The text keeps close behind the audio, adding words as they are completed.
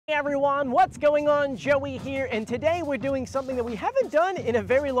Hey everyone, what's going on? Joey here, and today we're doing something that we haven't done in a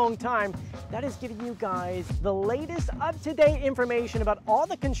very long time. That is giving you guys the latest up-to-date information about all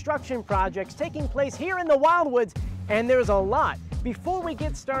the construction projects taking place here in the Wildwoods, and there's a lot. Before we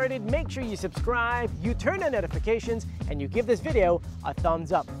get started, make sure you subscribe, you turn on notifications, and you give this video a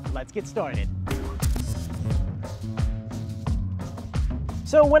thumbs up. Let's get started.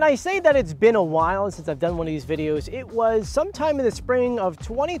 So when I say that it's been a while since I've done one of these videos, it was sometime in the spring of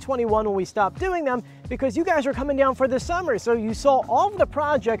 2021 when we stopped doing them because you guys were coming down for the summer. So you saw all of the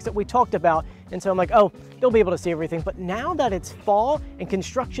projects that we talked about. And so I'm like, oh, you'll be able to see everything. But now that it's fall and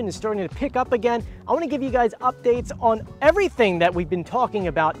construction is starting to pick up again, I want to give you guys updates on everything that we've been talking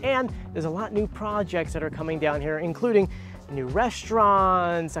about. And there's a lot new projects that are coming down here, including new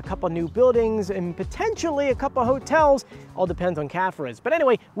restaurants, a couple new buildings, and potentially a couple hotels. All depends on CAFRAs. But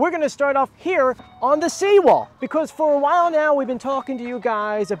anyway, we're gonna start off here on the seawall, because for a while now we've been talking to you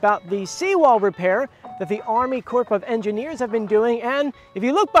guys about the seawall repair that the Army Corps of Engineers have been doing. And if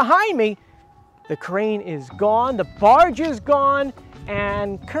you look behind me, the crane is gone, the barge is gone,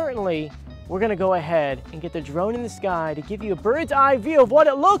 and currently we're gonna go ahead and get the drone in the sky to give you a bird's eye view of what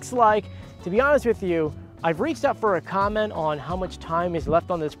it looks like. To be honest with you, I've reached out for a comment on how much time is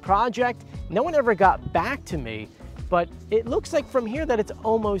left on this project. No one ever got back to me, but it looks like from here that it's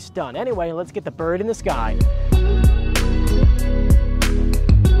almost done. Anyway, let's get the bird in the sky.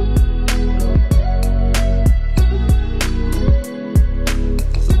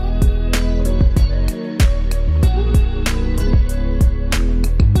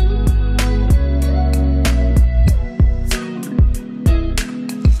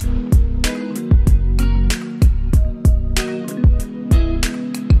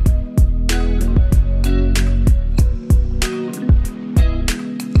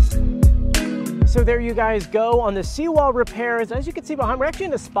 So there you guys go on the seawall repairs. As you can see behind, we're actually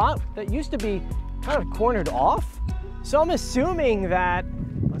in a spot that used to be kind of cornered off. So I'm assuming that,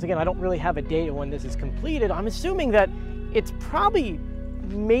 once again, I don't really have a date of when this is completed. I'm assuming that it's probably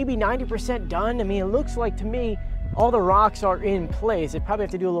maybe 90% done. I mean, it looks like to me, all the rocks are in place. They probably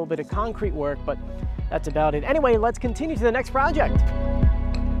have to do a little bit of concrete work, but that's about it. Anyway, let's continue to the next project.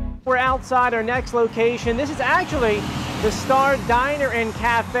 We're outside our next location. This is actually the Star Diner and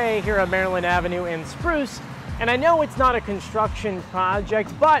Cafe here on Maryland Avenue in Spruce. And I know it's not a construction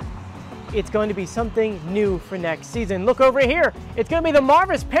project, but it's going to be something new for next season. Look over here. It's going to be the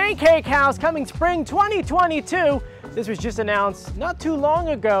Marvis Pancake House coming spring 2022. This was just announced not too long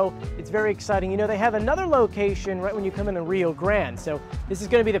ago. It's very exciting. You know, they have another location right when you come in Rio Grande. So this is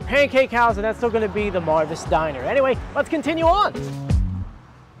going to be the Pancake House, and that's still going to be the Marvis Diner. Anyway, let's continue on.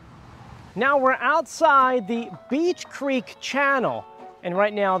 Now we're outside the Beach Creek Channel, and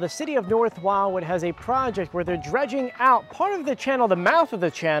right now the city of North Wildwood has a project where they're dredging out part of the channel, the mouth of the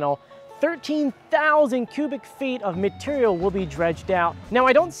channel. 13,000 cubic feet of material will be dredged out. Now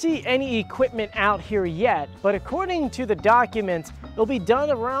I don't see any equipment out here yet, but according to the documents, it'll be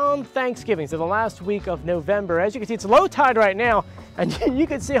done around Thanksgiving, so the last week of November. As you can see, it's low tide right now, and you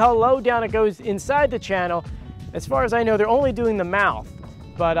can see how low down it goes inside the channel. As far as I know, they're only doing the mouth,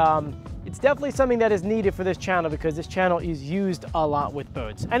 but it's definitely something that is needed for this channel because this channel is used a lot with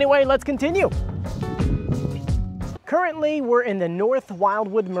boats. Anyway, let's continue. Currently, we're in the North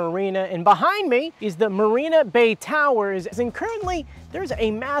Wildwood Marina, and behind me is the Marina Bay Towers. And currently, there's a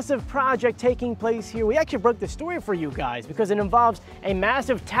massive project taking place here. We actually broke the story for you guys because it involves a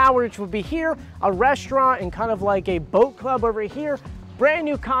massive tower, which will be here, a restaurant, and kind of like a boat club over here, brand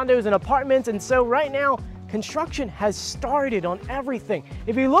new condos and apartments. And so right now, construction has started on everything.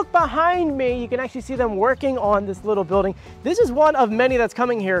 If you look behind me, you can actually see them working on this little building. This is one of many that's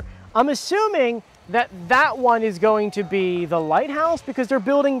coming here. I'm assuming that that one is going to be the lighthouse because they're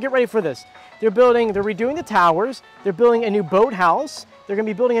building, get ready for this. They're redoing the towers. They're building a new boathouse. They're gonna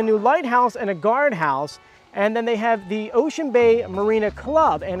be building a new lighthouse and a guardhouse. And then they have the Ocean Bay Marina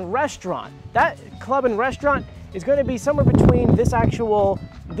Club and Restaurant. That club and restaurant is going to be somewhere between this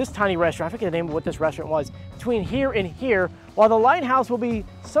tiny restaurant, I forget the name of what this restaurant was, between here and here, while the lighthouse will be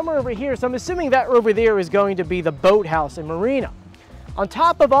somewhere over here. So I'm assuming that over there is going to be the boathouse and marina. On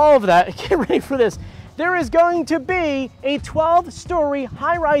top of all of that, get ready for this, there is going to be a 12-story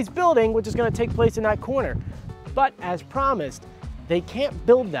high-rise building, which is going to take place in that corner. But as promised, they can't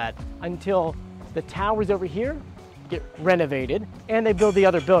build that until the towers over here get renovated and they build the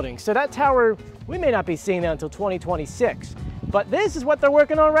other buildings. So that tower, we may not be seeing that until 2026. But this is what they're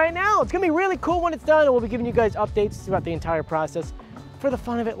working on right now. It's gonna be really cool when it's done, and we'll be giving you guys updates throughout the entire process. For the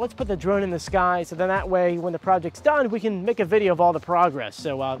fun of it, let's put the drone in the sky, so then that way, when the project's done, we can make a video of all the progress.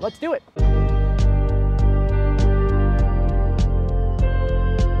 So let's do it.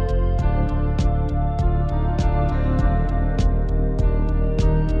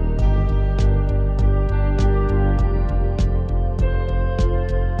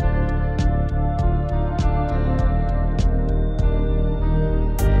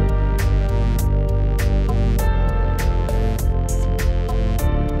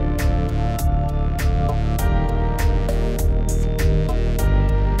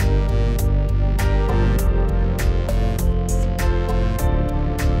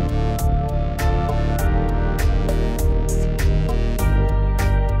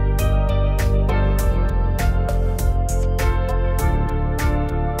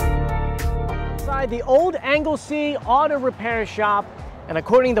 the old Anglesey Auto Repair Shop, and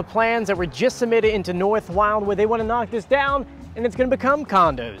according to plans that were just submitted into North Wildwood, they want to knock this down and it's going to become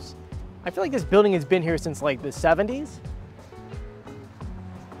condos. I feel like this building has been here since like the 70s.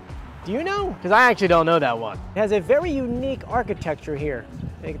 Do you know? Because I actually don't know that one. It has a very unique architecture here.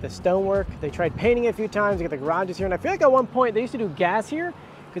 They get the stonework. They tried painting it a few times. They got the garages here. And I feel like at one point they used to do gas here.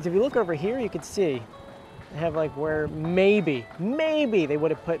 Because if you look over here, you can see they have like where maybe they would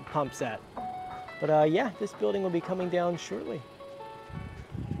have put pumps at. But yeah, this building will be coming down shortly.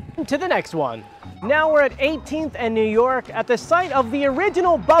 To the next one. Now we're at 18th and New York at the site of the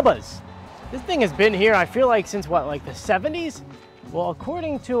original Bubba's. This thing has been here, I feel like, since what, like the 70s? Well,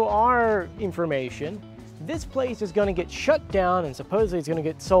 according to our information, this place is going to get shut down and supposedly it's going to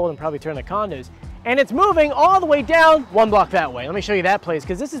get sold and probably turned to condos. And it's moving all the way down 1 block that way. Let me show you that place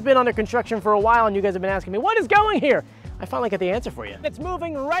because this has been under construction for a while and you guys have been asking me, what is going here? I finally got the answer for you. It's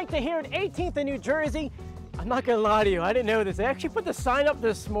moving right to here at 18th in New Jersey. I'm not going to lie to you, I didn't know this. They actually put the sign up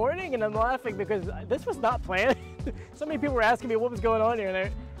this morning and I'm laughing because this was not planned. So many people were asking me what was going on here and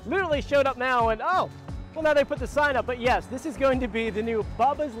I literally showed up now and oh, well, now they put the sign up, but yes, this is going to be the new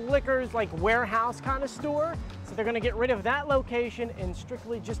Bubba's Liquors, like warehouse kind of store. So they're going to get rid of that location and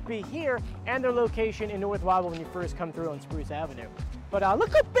strictly just be here and their location in North Wildwood when you first come through on Spruce Avenue. But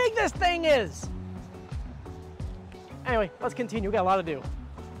look how big this thing is. Anyway, let's continue. We got a lot to do.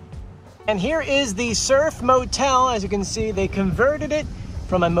 And here is the Surf Motel. As you can see, they converted it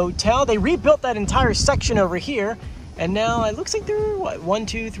from a motel. They rebuilt that entire section over here. And now it looks like there are, what, 1,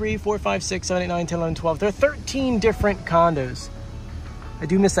 2, 3, 4, 5, 6, 7, 8, 9, 10, 11, 12. There are 13 different condos. I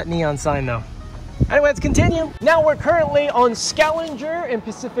do miss that neon sign though. Anyway, let's continue. Now we're currently on Skellinger and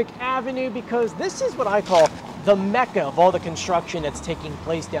Pacific Avenue because this is what I call the mecca of all the construction that's taking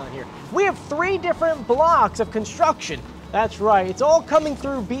place down here. We have 3 different blocks of construction. That's right, it's all coming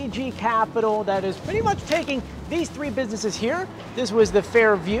through BG Capital that is pretty much taking these 3 businesses here. This was the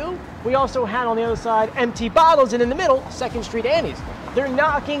Fairview. We also had on the other side Empty Bottles and in the middle, 2nd Street Annie's. They're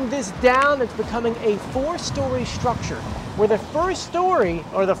knocking this down. It's becoming a 4-story structure where the first story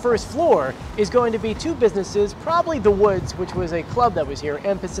or the first floor is going to be 2 businesses, probably the Woods, which was a club that was here,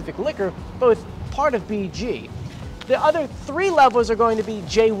 and Pacific Liquor, both part of BG. The other 3 levels are going to be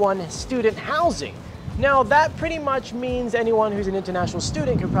J1 student housing. Now that pretty much means anyone who's an international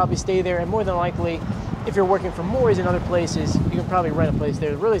student can probably stay there, and more than likely, if you're working for Maury's and other places, you can probably rent a place there.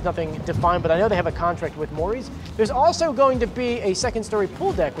 There really is nothing defined, but I know they have a contract with Maury's. There's also going to be a 2nd-story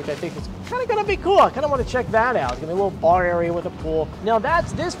pool deck, which I think is kind of going to be cool. I kind of want to check that out. It's going to be a little bar area with a pool. Now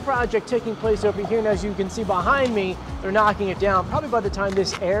that's this project taking place over here, and as you can see behind me, they're knocking it down. Probably by the time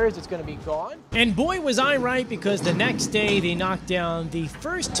this airs, it's going to be gone. And boy, was I right, because the next day they knocked down the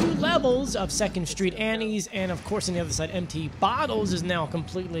first 2 levels of 2nd Street Annie's, and of course on the other side, Empty Bottles is now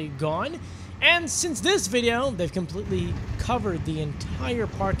completely gone. And since this video, they've completely covered the entire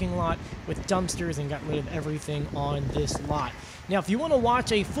parking lot with dumpsters and got rid of everything on this lot. Now, if you want to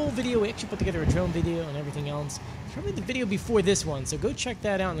watch a full video, we actually put together a drone video and everything else. It's probably the video before this one, so go check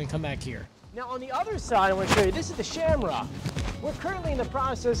that out and then come back here. Now, on the other side, I want to show you, this is the Shamrock. We're currently in the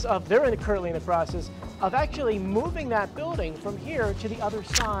process of, currently in the process of actually moving that building from here to the other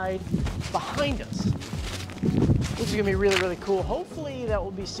side behind us. This is going to be really, really cool. Hopefully that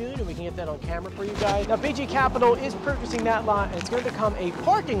will be soon and we can get that on camera for you guys. Now, BG Capital is purchasing that lot and it's going to become a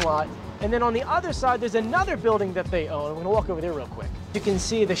parking lot. And then on the other side, there's another building that they own. I'm going to walk over there real quick. You can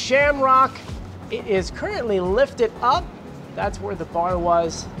see the Shamrock. It is currently lifted up. That's where the bar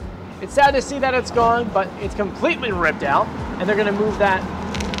was. It's sad to see that it's gone, but it's completely ripped out. And they're going to move that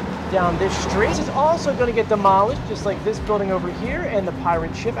down this street. This is also going to get demolished, just like this building over here and the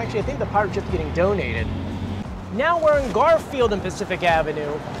pirate ship. Actually, I think the pirate ship's getting donated. Now we're in Garfield and Pacific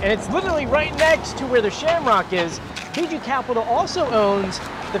Avenue, and it's literally right next to where the Shamrock is. BG Capital also owns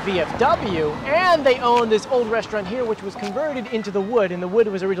the VFW, and they own this old restaurant here, which was converted into the Wood, and the Wood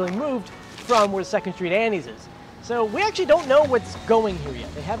was originally moved from where 2nd Street Annie's is. So we actually don't know what's going here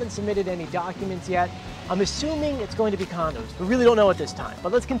yet. They haven't submitted any documents yet. I'm assuming it's going to be condos. We really don't know at this time.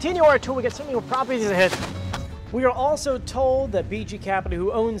 But let's continue our tour. We got so many more properties ahead. We are also told that BG Capital,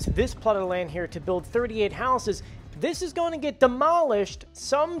 who owns this plot of land here to build 38 houses, this is going to get demolished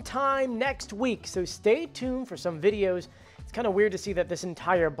sometime next week. So stay tuned for some videos. It's kind of weird to see that this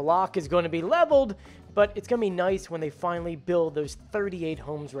entire block is going to be leveled, but it's going to be nice when they finally build those 38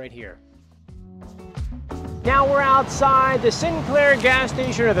 homes right here. Now we're outside the Sinclair Gas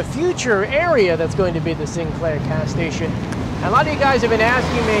Station, or the future area that's going to be the Sinclair Gas Station. And a lot of you guys have been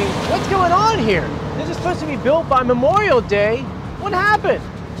asking me, what's going on here? This is supposed to be built by Memorial Day. What happened?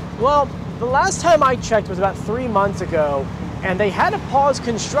 Well, the last time I checked was about 3 months ago, and they had to pause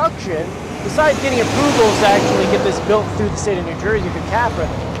construction besides getting approvals to actually get this built through the state of New Jersey through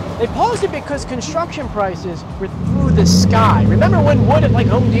CAPRA, they paused it because construction prices were through the sky. Remember when wood at like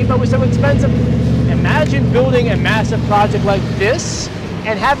Home Depot was so expensive? Imagine building a massive project like this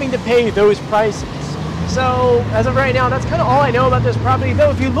and having to pay those prices. So as of right now, that's kind of all I know about this property. Though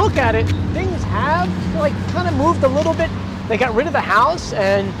if you look at it, things have like kind of moved a little bit. They got rid of the house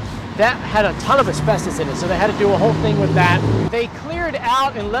and that had a ton of asbestos in it, so they had to do a whole thing with that. They cleared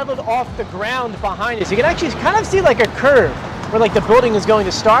out and leveled off the ground behind it. So you can actually kind of see like a curve where like the building is going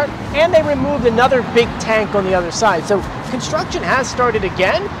to start, and they removed another big tank on the other side. So construction has started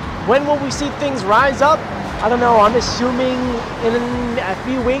again. When will we see things rise up? I don't know. I'm assuming in a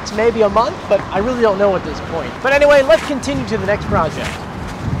few weeks, maybe a month, but I really don't know at this point. But anyway, let's continue to the next project.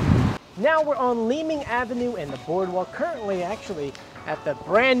 Now we're on Leeming Avenue and the boardwalk, currently actually at the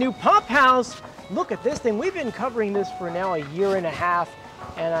brand new pump house. Look at this thing. We've been covering this for now a year and a half,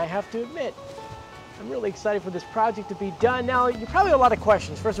 and I have to admit, I'm really excited for this project to be done. Now, you probably have a lot of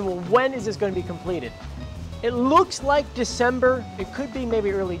questions. First of all, when is this going to be completed? It looks like December. It could be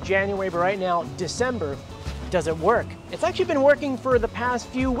maybe early January, but right now, December. Does it work? It's actually been working for the past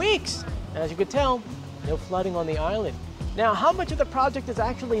few weeks. As you can tell, no flooding on the island. Now, how much of the project is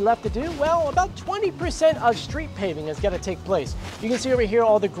actually left to do? Well, about 20% of street paving has got to take place. You can see over here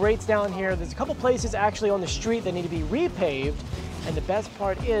all the grates down here. There's a couple places actually on the street that need to be repaved. And the best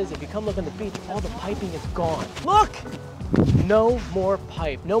part is, if you come look on the beach, all the piping is gone. Look! No more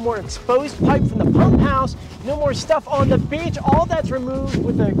pipe. No more exposed pipe from the pump house. No more stuff on the beach. All that's removed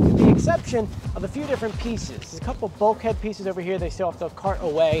with the exception of a few different pieces. There's a couple bulkhead pieces over here they still have to cart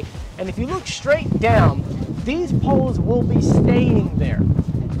away. And if you look straight down, these poles will be staying there.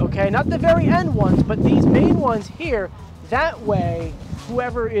 Okay, not the very end ones, but these main ones here. That way,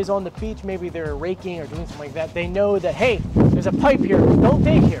 whoever is on the beach, maybe they're raking or doing something like that, they know that, hey, there's a pipe here. Don't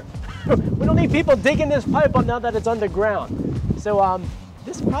dig here. We don't need people digging this pipe up now that it's underground. So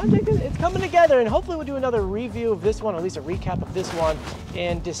this project, it's coming together, and hopefully we'll do another review of this one, or at least a recap of this one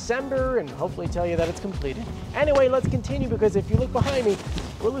in December, and hopefully tell you that it's completed. Anyway, let's continue, because if you look behind me,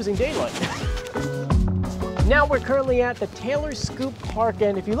 we're losing daylight. Now we're currently at the Taylor Scoop Park,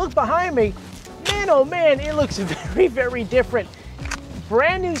 and if you look behind me, man, oh man, it looks very, very different.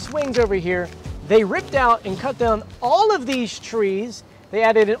 Brand new swings over here. They ripped out and cut down all of these trees. They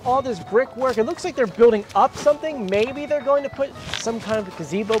added in all this brickwork. It looks like they're building up something. Maybe they're going to put some kind of a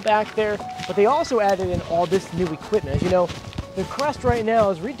gazebo back there, but they also added in all this new equipment. As you know, the Crest right now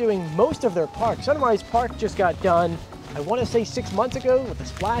is redoing most of their park. Sunrise Park just got done, I want to say 6 months ago, with the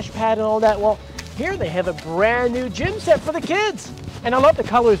splash pad and all that. Well, here they have a brand new gym set for the kids. And I love the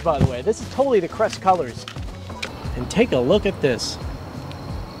colors, by the way. This is totally the Crest colors. And take a look at this.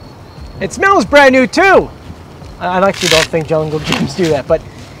 It smells brand new too. I actually don't think jungle gyms do that, but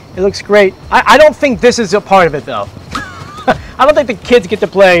it looks great. I don't think this is a part of it though. I don't think the kids get to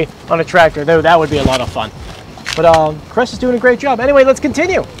play on a tractor, though that would be a lot of fun. But Crest is doing a great job. Anyway, let's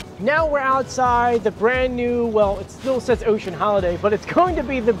continue. Now we're outside the brand new, well, it still says Ocean Holiday, but it's going to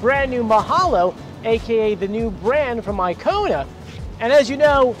be the brand new Mahalo, aka the new brand from Icona. And as you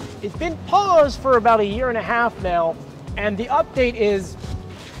know, it's been paused for about a year and a half now, and the update is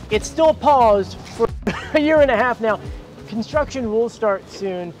it's still paused for a year and a half now. Construction will start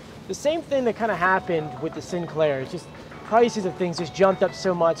soon. The same thing that kind of happened with the Sinclair. It's just prices of things just jumped up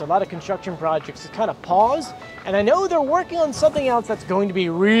so much. A lot of construction projects just kind of paused. And I know they're working on something else that's going to be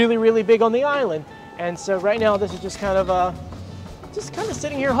really, really big on the island. And so right now this is just kind of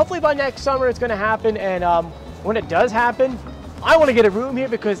sitting here. Hopefully by next summer it's going to happen. And when it does happen, I want to get a room here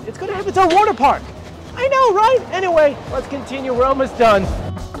because it's going to have its own water park. I know, right? Anyway, let's continue. We're almost done.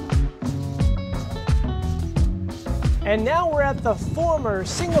 And now we're at the former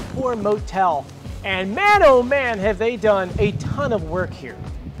Singapore Motel. And man, oh man, have they done a ton of work here.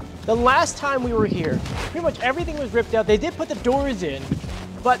 The last time we were here, pretty much everything was ripped out. They did put the doors in,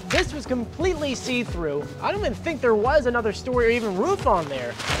 but this was completely see-through. I don't even think there was another story or even roof on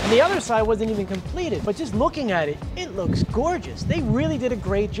there. And the other side wasn't even completed. But just looking at it, it looks gorgeous. They really did a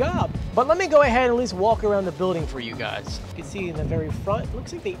great job. But let me go ahead and at least walk around the building for you guys. You can see in the very front, it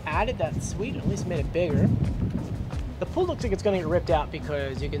looks like they added that suite, or at least made it bigger. The pool looks like it's going to get ripped out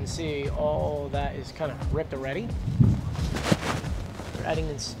because you can see all that is kind of ripped already. They're adding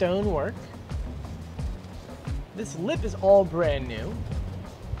in stonework. This lip is all brand new.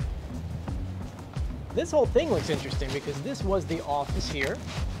 This whole thing looks interesting because this was the office here.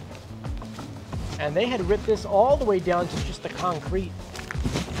 And they had ripped this all the way down to just the concrete.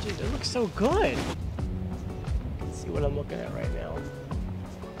 Jeez, it looks so good. Let's see what I'm looking at right now.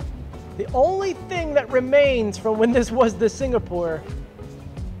 The only thing that remains from when this was the Singapore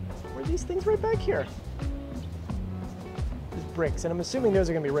were these things right back here. There's bricks, and I'm assuming those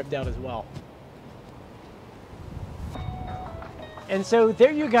are gonna be ripped out as well. And so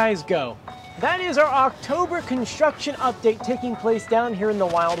there you guys go. That is our October construction update taking place down here in the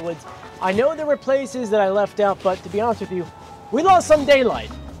Wildwoods. I know there were places that I left out, but to be honest with you, we lost some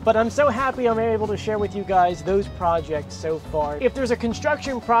daylight. But I'm so happy I'm able to share with you guys those projects so far. If there's a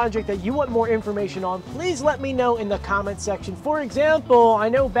construction project that you want more information on, please let me know in the comment section. For example, I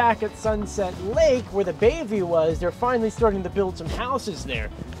know back at Sunset Lake, where the Bayview was, they're finally starting to build some houses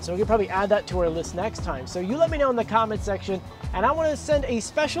there. So we could probably add that to our list next time. So you let me know in the comment section. And I want to send a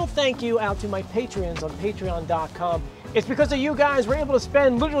special thank you out to my Patreons on patreon.com. It's because of you guys we're able to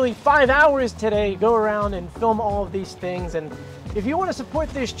spend literally 5 hours today, go around and film all of these things. And if you want to support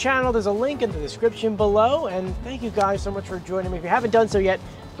this channel, there's a link in the description below. And thank you guys so much for joining me. If you haven't done so yet,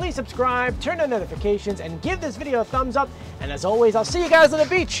 please subscribe, turn on notifications, and give this video a thumbs up. And as always, I'll see you guys on the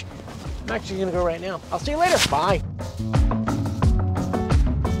beach. I'm actually going to go right now. I'll see you later. Bye.